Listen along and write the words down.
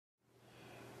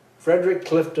Frederick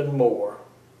Clifton Moore.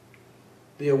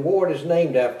 The award is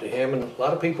named after him, and a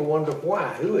lot of people wonder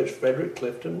why. Who is Frederick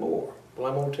Clifton Moore? Well,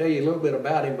 I'm going to tell you a little bit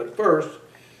about him, but first,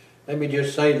 let me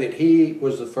just say that he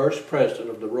was the first president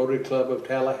of the Rotary Club of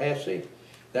Tallahassee.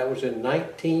 That was in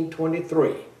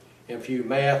 1923. And for you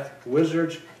math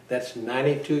wizards, that's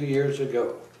 92 years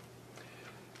ago.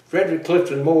 Frederick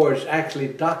Clifton Moore is actually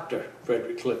Dr.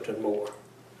 Frederick Clifton Moore.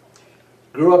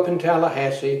 Grew up in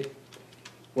Tallahassee,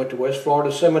 went to West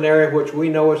Florida Seminary, which we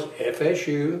know as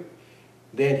FSU.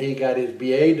 Then he got his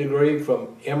BA degree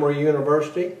from Emory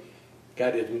University,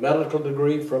 got his medical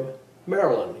degree from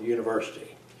Maryland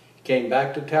University. Came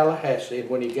back to Tallahassee, and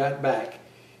when he got back,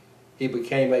 he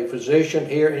became a physician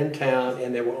here in town,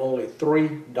 and there were only 3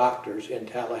 doctors in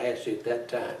Tallahassee at that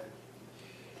time.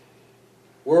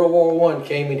 World War I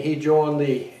came, and he joined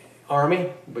the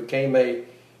Army, became a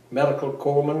medical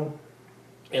corpsman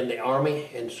in the Army,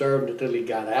 and served until he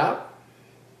got out.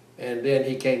 And then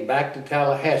he came back to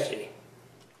Tallahassee.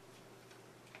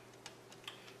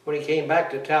 When he came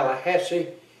back to Tallahassee,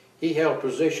 he held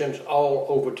positions all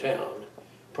over town.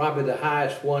 Probably the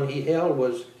highest one he held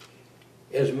was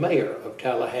as mayor of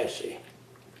Tallahassee.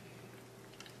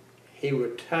 He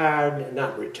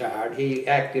he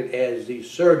acted as the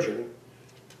surgeon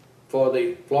for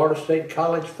the Florida State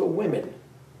College for Women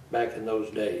back in those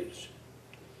days.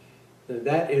 And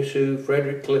that is who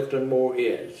Frederick Clifton Moore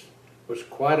is. Was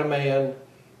quite a man,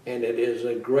 and it is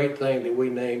a great thing that we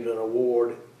named an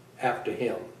award after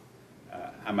him.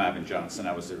 I'm Ivan Johnson.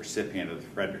 I was the recipient of the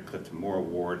Frederick Clifton Moore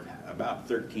Award about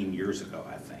 13 years ago,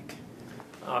 I think.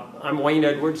 I'm Wayne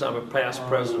Edwards. I'm a past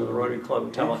president of the Rotary Club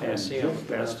of Tallahassee. I'm a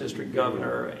past district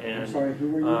governor,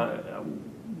 and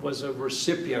was a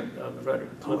recipient of the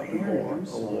Frederick Clifton Moore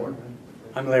Award.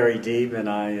 I'm Larry Deeb, and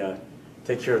I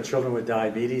take care of children with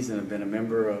diabetes and have been a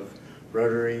member of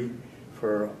Rotary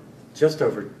for just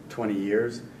over 20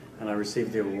 years, and I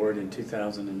received the award in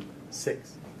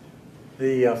 2006.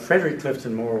 The Frederick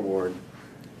Clifton Moore Award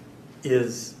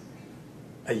is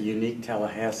a unique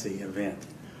Tallahassee event.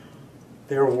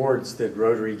 They're awards that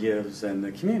Rotary gives and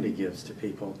the community gives to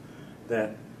people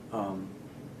that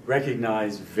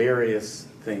recognize various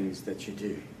things that you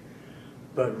do.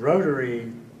 But Rotary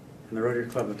and the Rotary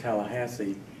Club of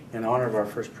Tallahassee, in honor of our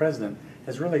first president,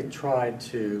 has really tried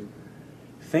to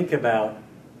think about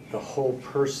the whole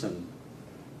person.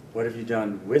 What have you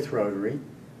done with Rotary?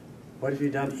 What have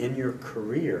you done in your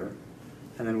career?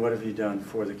 And then what have you done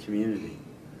for the community?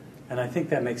 And I think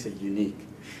that makes it unique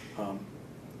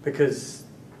because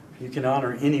you can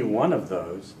honor any one of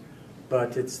those,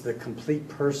 but it's the complete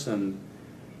person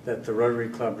that the Rotary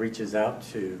Club reaches out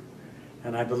to.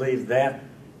 And I believe that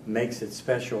makes it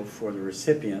special for the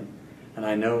recipient. And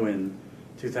I know in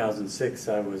 2006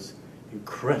 I was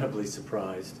incredibly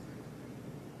surprised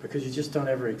because you just don't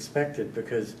ever expect it,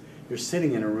 because you're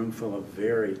sitting in a room full of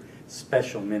very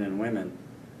special men and women,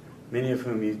 many of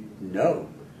whom you know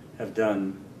have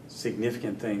done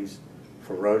significant things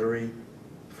for Rotary,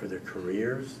 for their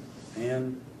careers,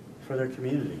 and for their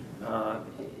community.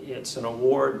 It's an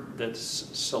award that's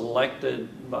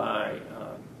selected by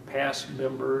past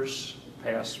members,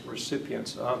 past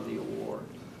recipients of the award.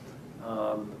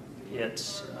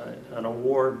 It's an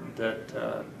award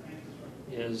that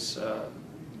is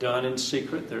done in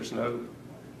secret. There's no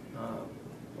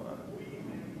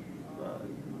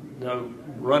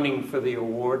running for the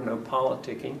award, no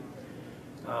politicking.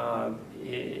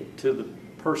 To the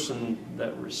person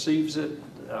that receives it,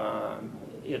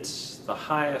 it's the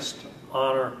highest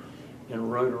honor in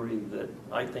Rotary that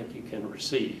I think you can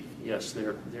receive. Yes,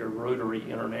 they're Rotary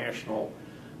International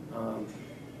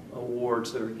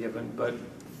awards that are given, but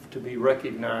to be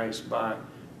recognized by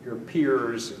your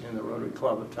peers in the Rotary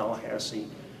Club of Tallahassee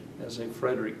as a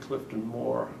Frederick Clifton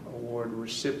Moore Award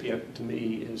recipient, to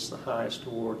me, is the highest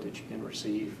award that you can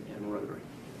receive in Rotary.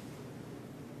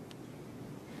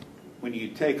 When you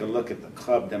take a look at the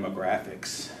club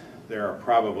demographics, there are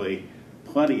probably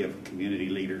plenty of community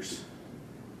leaders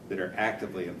that are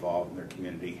actively involved in their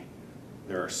community.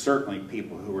 There are certainly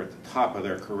people who are at the top of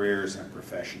their careers and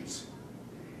professions,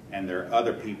 and there are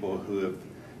other people who have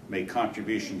made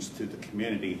contributions to the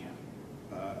community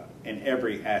in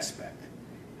every aspect.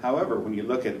 However, when you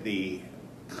look at the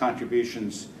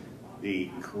contributions, the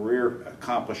career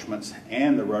accomplishments,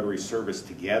 and the Rotary service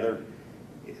together,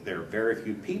 there are very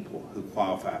few people who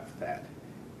qualify for that.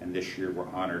 And this year we're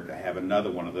honored to have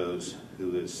another one of those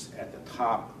who is at the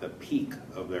top, the peak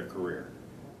of their career.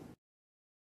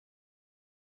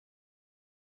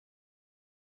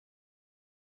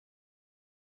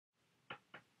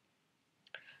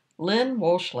 Lynn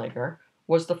Wollschalger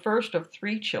was the first of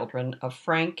 3 children of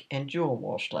Frank and Jewel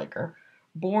Wollschalger,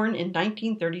 born in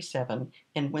 1937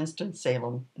 in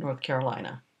Winston-Salem, North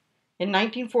Carolina. In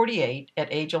 1948,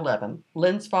 at age 11,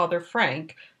 Lynn's father,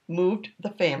 Frank, moved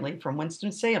the family from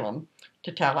Winston-Salem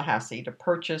to Tallahassee to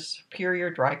purchase Superior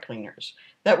Dry Cleaners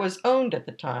that was owned at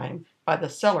the time by the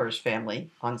Sellers family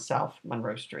on South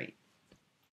Monroe Street.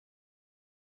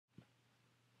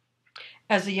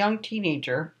 As a young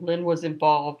teenager, Lynn was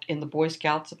involved in the Boy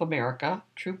Scouts of America,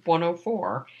 Troop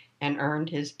 104, and earned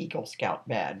his Eagle Scout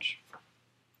badge.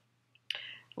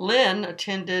 Lynn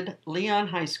attended Leon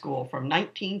High School from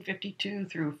 1952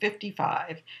 through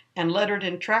 55 and lettered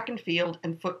in track and field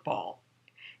and football.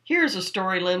 Here's a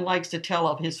story Lynn likes to tell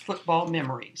of his football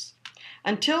memories.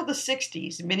 Until the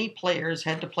 60s, many players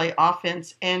had to play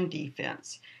offense and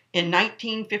defense. In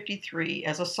 1953,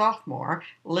 as a sophomore,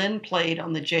 Lynn played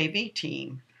on the JV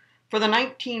team. For the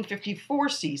 1954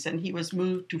 season, he was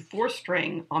moved to fourth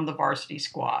string on the varsity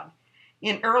squad.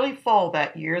 In early fall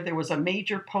that year, there was a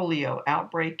major polio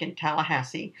outbreak in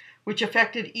Tallahassee, which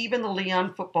affected even the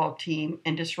Leon football team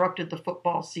and disrupted the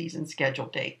football season schedule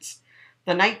dates.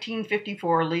 The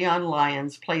 1954 Leon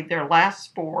Lions played their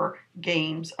last 4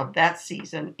 games of that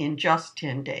season in just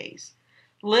 10 days.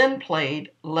 Lynn played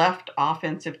left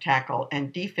offensive tackle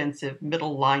and defensive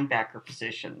middle linebacker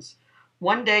positions.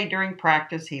 One day during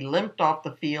practice, he limped off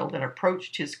the field and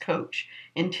approached his coach,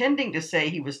 intending to say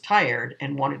he was tired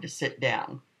and wanted to sit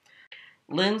down.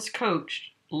 Lynn's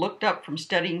coach looked up from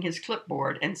studying his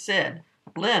clipboard and said,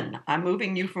 "Lynn, I'm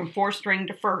moving you from fourth string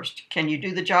to first. Can you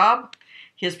do the job?"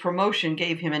 His promotion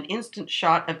gave him an instant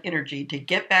shot of energy to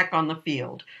get back on the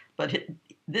field, but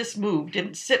this move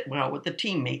didn't sit well with the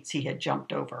teammates he had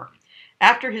jumped over.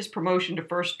 After his promotion to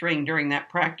first string during that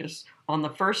practice, on the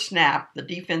first snap, the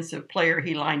defensive player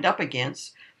he lined up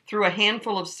against threw a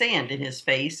handful of sand in his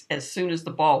face as soon as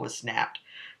the ball was snapped,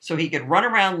 so he could run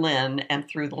around Lynn and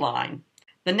through the line.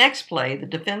 The next play, the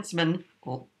defenseman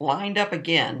lined up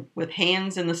again with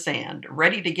hands in the sand,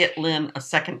 ready to get Lynn a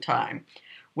second time.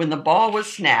 When the ball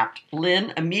was snapped,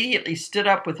 Lynn immediately stood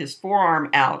up with his forearm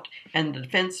out, and the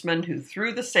defenseman who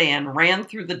threw the sand ran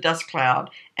through the dust cloud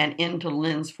and into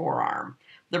Lynn's forearm.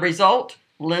 The result?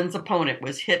 Lynn's opponent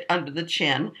was hit under the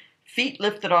chin, feet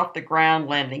lifted off the ground,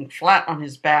 landing flat on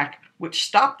his back, which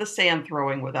stopped the sand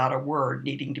throwing without a word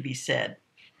needing to be said.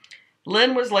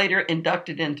 Lynn was later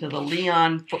inducted into the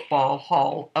Leon Football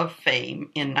Hall of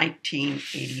Fame in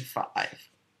 1985.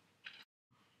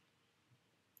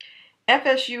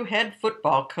 FSU head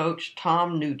football coach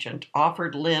Tom Nugent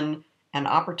offered Lynn an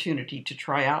opportunity to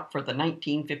try out for the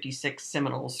 1956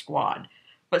 Seminoles squad,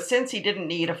 but since he didn't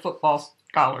need a football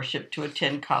scholarship to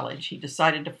attend college, he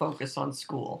decided to focus on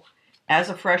school. As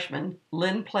a freshman,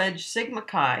 Lynn pledged Sigma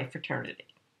Chi fraternity.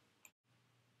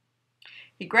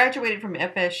 He graduated from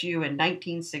FSU in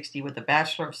 1960 with a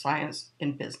Bachelor of Science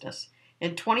in Business.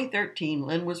 In 2013,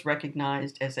 Lynn was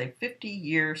recognized as a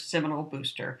 50-year Seminole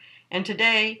booster, and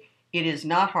today it is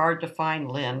not hard to find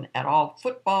Lynn at all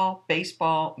football,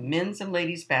 baseball, men's and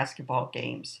ladies' basketball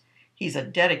games. He's a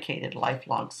dedicated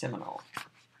lifelong Seminole.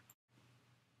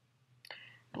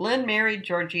 Lynn married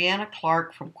Georgiana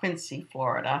Clark from Quincy,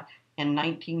 Florida, in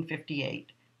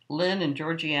 1958. Lynn and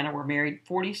Georgiana were married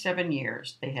 47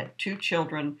 years. They had 2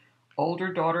 children,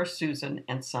 older daughter Susan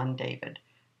and son David.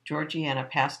 Georgiana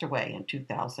passed away in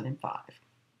 2005.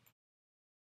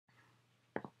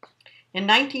 In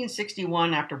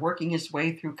 1961, after working his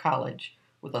way through college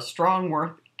with a strong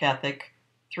work ethic,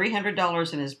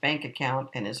 $300 in his bank account,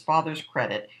 and his father's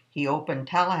credit, he opened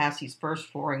Tallahassee's first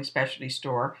flooring specialty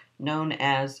store, known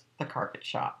as the Carpet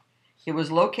Shop. It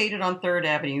was located on 3rd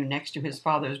Avenue next to his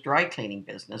father's dry cleaning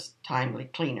business, Timely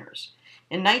Cleaners.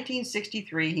 In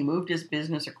 1963, he moved his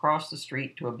business across the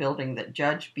street to a building that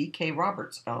Judge B.K.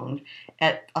 Roberts owned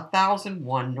at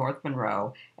 1001 North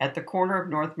Monroe, at the corner of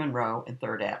North Monroe and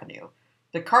 3rd Avenue.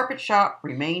 The Carpet Shop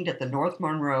remained at the North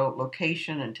Monroe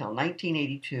location until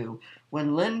 1982,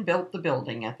 when Lynn built the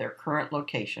building at their current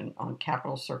location on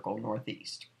Capitol Circle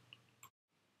Northeast.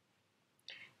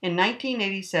 In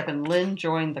 1987, Lynn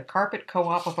joined the Carpet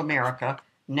Co-op of America,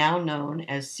 now known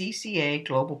as CCA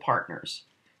Global Partners.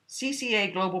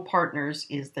 CCA Global Partners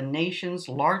is the nation's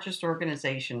largest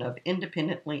organization of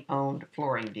independently owned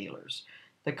flooring dealers.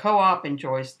 The co-op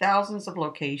enjoys thousands of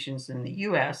locations in the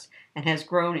U.S. and has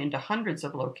grown into hundreds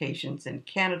of locations in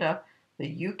Canada,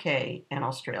 the UK, and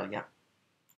Australia.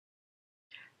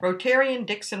 Rotarian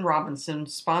Dixon Robinson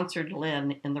sponsored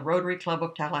Lynn in the Rotary Club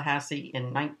of Tallahassee in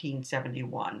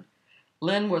 1971.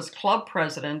 Lynn was club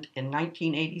president in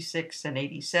 1986 and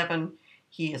 87.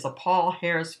 He is a Paul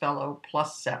Harris Fellow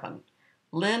 +7.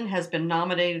 Lynn has been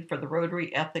nominated for the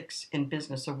Rotary Ethics in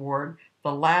Business Award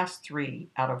the last 3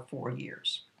 out of 4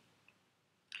 years.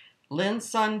 Lynn's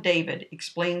son David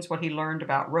explains what he learned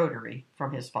about Rotary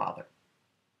from his father.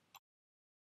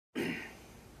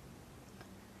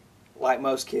 Like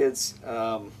most kids,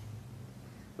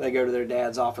 they go to their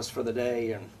dad's office for the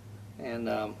day, and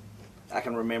I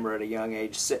can remember at a young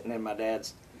age sitting in my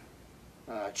dad's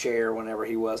chair whenever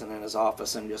he wasn't in his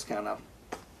office and just kind of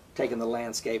taking the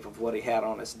landscape of what he had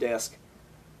on his desk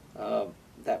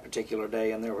that particular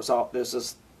day. And there's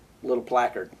this little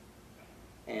placard,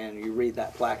 and you read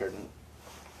that placard, and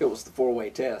it was the four-way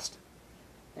test.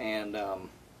 And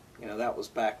you know, that was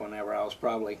back whenever I was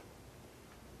probably,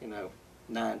 you know,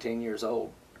 9, 10 years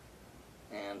old.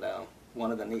 And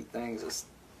one of the neat things is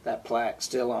that plaque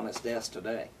still on his desk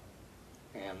today,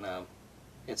 and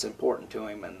it's important to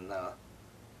him, and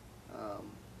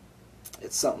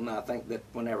it's something I think that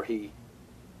whenever he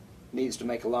needs to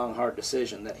make a long, hard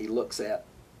decision, that he looks at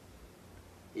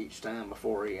each time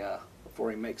before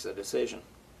he makes a decision.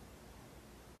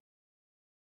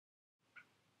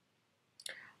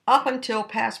 Up until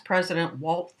past President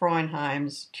Walt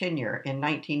Freundheim's tenure in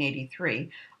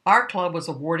 1983, our club was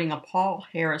awarding a Paul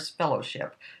Harris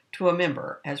Fellowship to a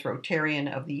member as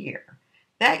Rotarian of the Year.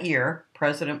 That year,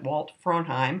 President Walt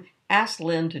Freundheim asked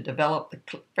Lynn to develop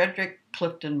the Frederick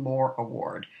Clifton Moore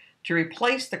Award to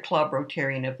replace the Club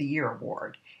Rotarian of the Year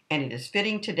award, and it is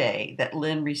fitting today that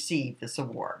Lynn received this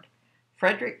award.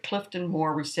 Frederick Clifton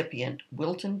Moore recipient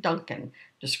Wilton Duncan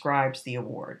describes the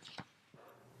award.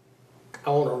 I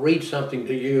want to read something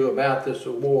to you about this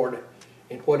award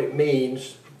and what it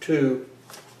means to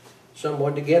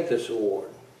someone to get this award.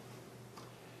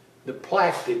 The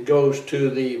plaque that goes to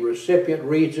the recipient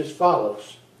reads as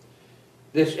follows.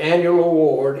 This annual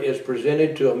award is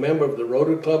presented to a member of the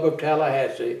Rotary Club of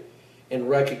Tallahassee in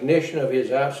recognition of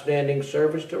his outstanding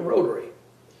service to Rotary,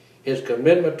 his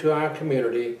commitment to our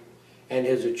community, and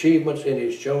his achievements in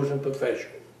his chosen profession.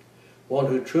 One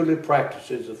who truly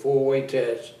practices the four-way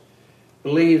test,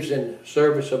 believes in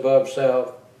service above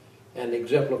self, and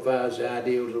exemplifies the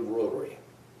ideals of Rotary.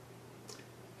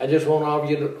 I just want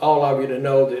all of you to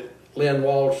know that Lynn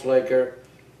Wollschalger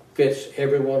fits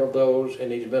every one of those,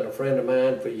 and he's been a friend of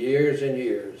mine for years and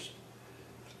years.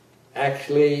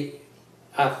 Actually,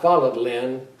 I followed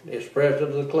Lynn as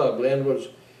president of the club. Lynn was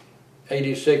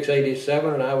 86,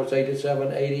 87, and I was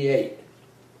 87, 88.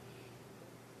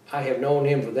 I have known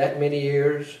him for that many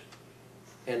years,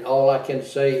 and all I can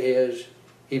say is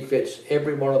he fits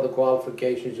every one of the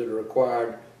qualifications that are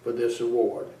required for this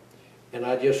award. And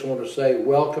I just want to say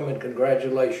welcome and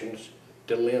congratulations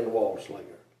to Lynn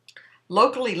Wollschalger.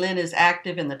 Locally, Lynn is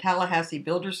active in the Tallahassee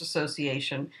Builders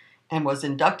Association and was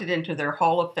inducted into their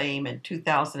Hall of Fame in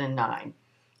 2009.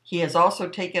 He has also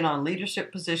taken on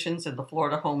leadership positions in the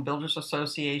Florida Home Builders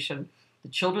Association, the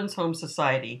Children's Home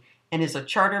Society, and is a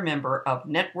charter member of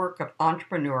Network of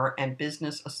Entrepreneur and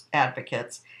Business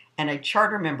Advocates, and a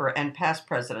charter member and past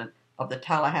president of the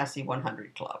Tallahassee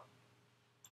 100 Club.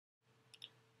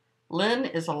 Lynn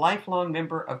is a lifelong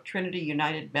member of Trinity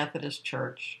United Methodist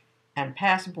Church and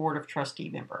past Board of Trustee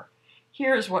member.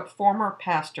 Here is what former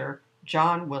pastor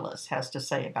John Willis has to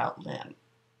say about Lynn.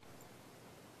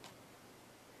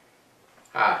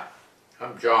 Hi,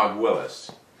 I'm John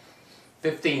Willis.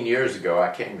 15 years ago,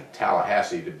 I came to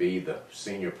Tallahassee to be the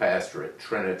senior pastor at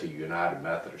Trinity United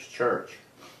Methodist Church.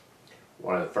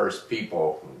 One of the first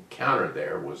people who encountered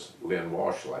there was Lynn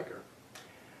Wollschalger.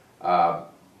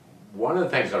 One of the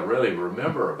things I really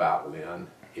remember about Lynn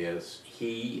is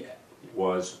he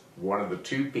was one of the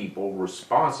two people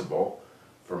responsible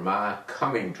for my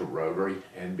coming to Rotary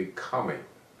and becoming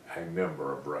a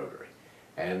member of Rotary.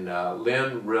 And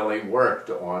Lynn really worked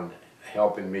on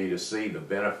helping me to see the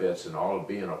benefits and all of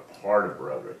being a part of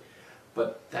Rotary.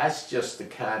 But that's just the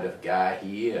kind of guy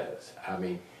he is. I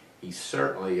mean, he's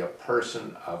certainly a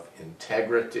person of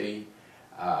integrity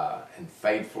and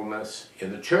faithfulness.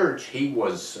 In the church, he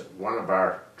was one of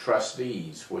our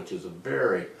trustees, which is a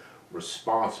very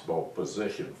responsible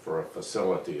position for a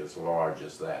facility as large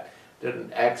as that. Did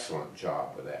an excellent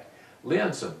job with that.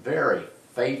 Lynn's a very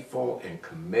faithful and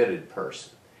committed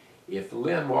person. If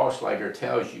Lynn Wollschalger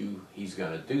tells you he's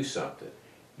going to do something,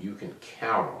 you can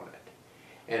count on it.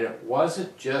 And it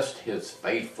wasn't just his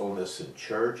faithfulness in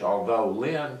church, although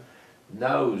Lynn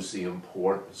knows the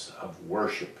importance of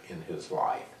worship in his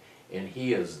life, and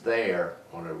he is there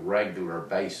on a regular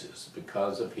basis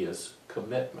because of his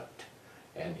commitment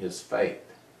and his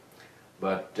faith.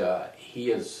 But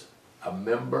he is a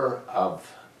member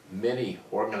of many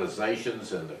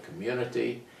organizations in the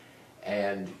community,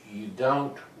 and you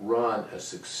don't run a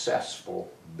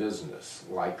successful business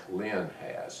like Lynn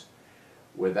has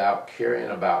without caring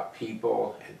about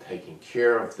people and taking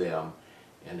care of them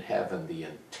and having the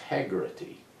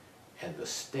integrity and the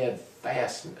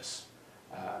steadfastness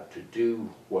to do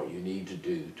what you need to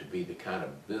do to be the kind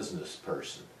of business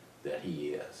person that he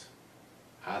is.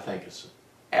 I think it's an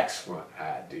excellent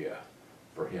idea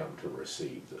for him to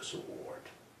receive this award.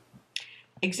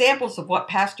 Examples of what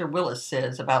Pastor Willis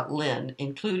says about Lynn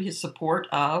include his support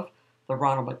of the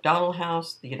Ronald McDonald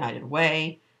House, the United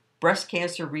Way, Breast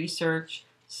Cancer Research,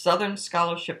 Southern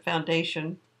Scholarship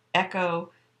Foundation,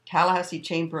 ECHO, Tallahassee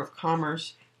Chamber of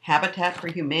Commerce, Habitat for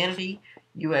Humanity,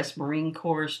 U.S. Marine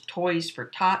Corps' Toys for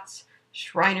Tots,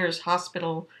 Shriners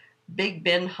Hospital, Big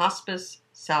Bend Hospice,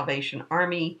 Salvation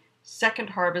Army,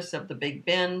 Second Harvest of the Big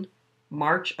Bend,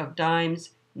 March of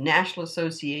Dimes, National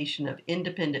Association of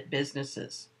Independent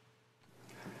Businesses.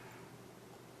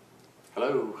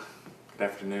 Hello, good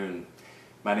afternoon.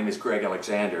 My name is Greg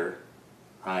Alexander.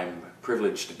 I'm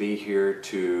privileged to be here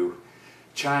to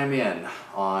chime in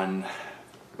on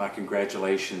my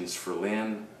congratulations for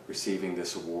Lynn receiving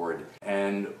this award.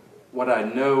 And what I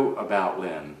know about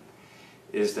Lynn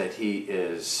is that he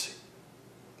is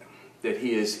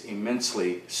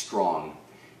immensely strong,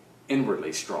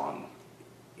 inwardly strong.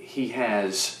 He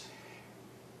has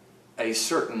a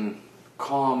certain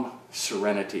calm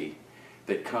serenity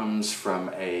that comes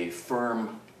from a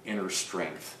firm inner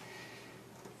strength.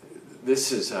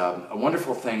 This is a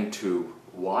wonderful thing to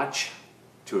watch,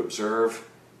 to observe,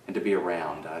 and to be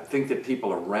around. I think that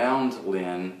people around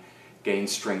Lynn gain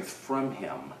strength from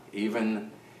him,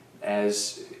 even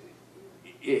as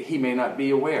he may not be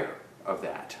aware of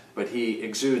that, but he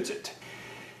exudes it.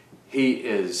 He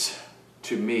is,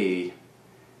 to me,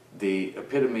 the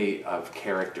epitome of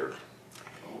character.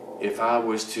 If I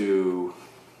was to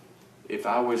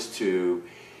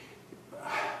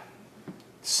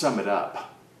sum it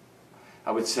up,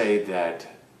 I would say that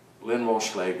Lynn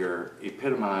Wollschalger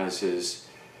epitomizes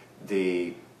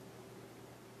the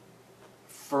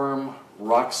firm,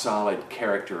 rock-solid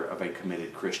character of a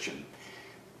committed Christian.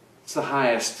 It's the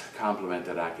highest compliment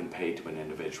that I can pay to an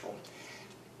individual.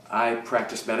 I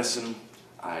practice medicine.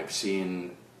 I've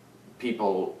seen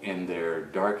people in their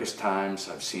darkest times.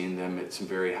 I've seen them at some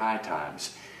very high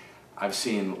times. I've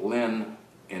seen Lynn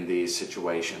in these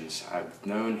situations. I've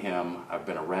known him, I've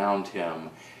been around him,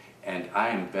 and I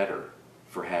am better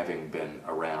for having been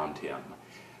around him.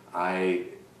 I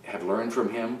have learned from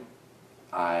him.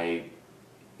 I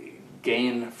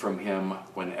gain from him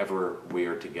whenever we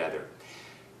are together.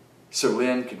 So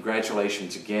Lynn,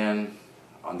 congratulations again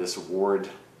on this award.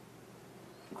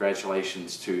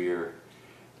 Congratulations to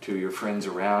your friends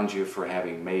around you for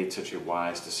having made such a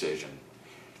wise decision.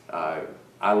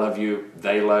 I love you,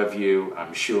 they love you,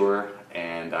 I'm sure,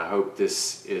 and I hope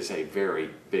this is a very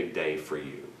big day for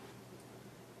you.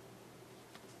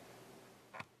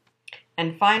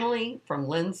 And finally, from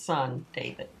Lynn's son,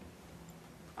 David.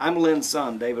 I'm Lynn's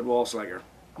son, David Wollschalger.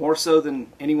 More so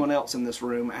than anyone else in this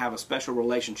room, I have a special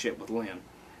relationship with Lynn.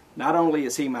 Not only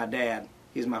is he my dad,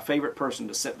 he's my favorite person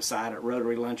to sit beside at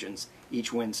Rotary luncheons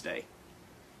each Wednesday.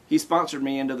 He sponsored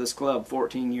me into this club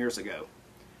 14 years ago.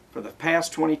 For the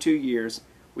past 22 years,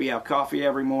 we have coffee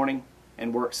every morning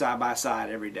and work side by side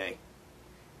every day.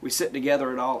 We sit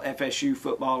together at all FSU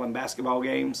football and basketball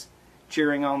games,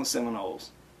 cheering on the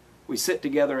Seminoles. We sit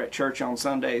together at church on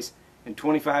Sundays, and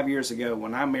 25 years ago,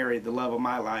 when I married the love of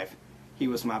my life, he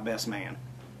was my best man.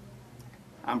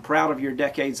 I'm proud of your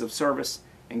decades of service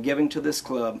and giving to this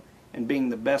club and being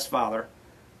the best father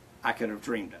I could have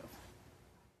dreamed of.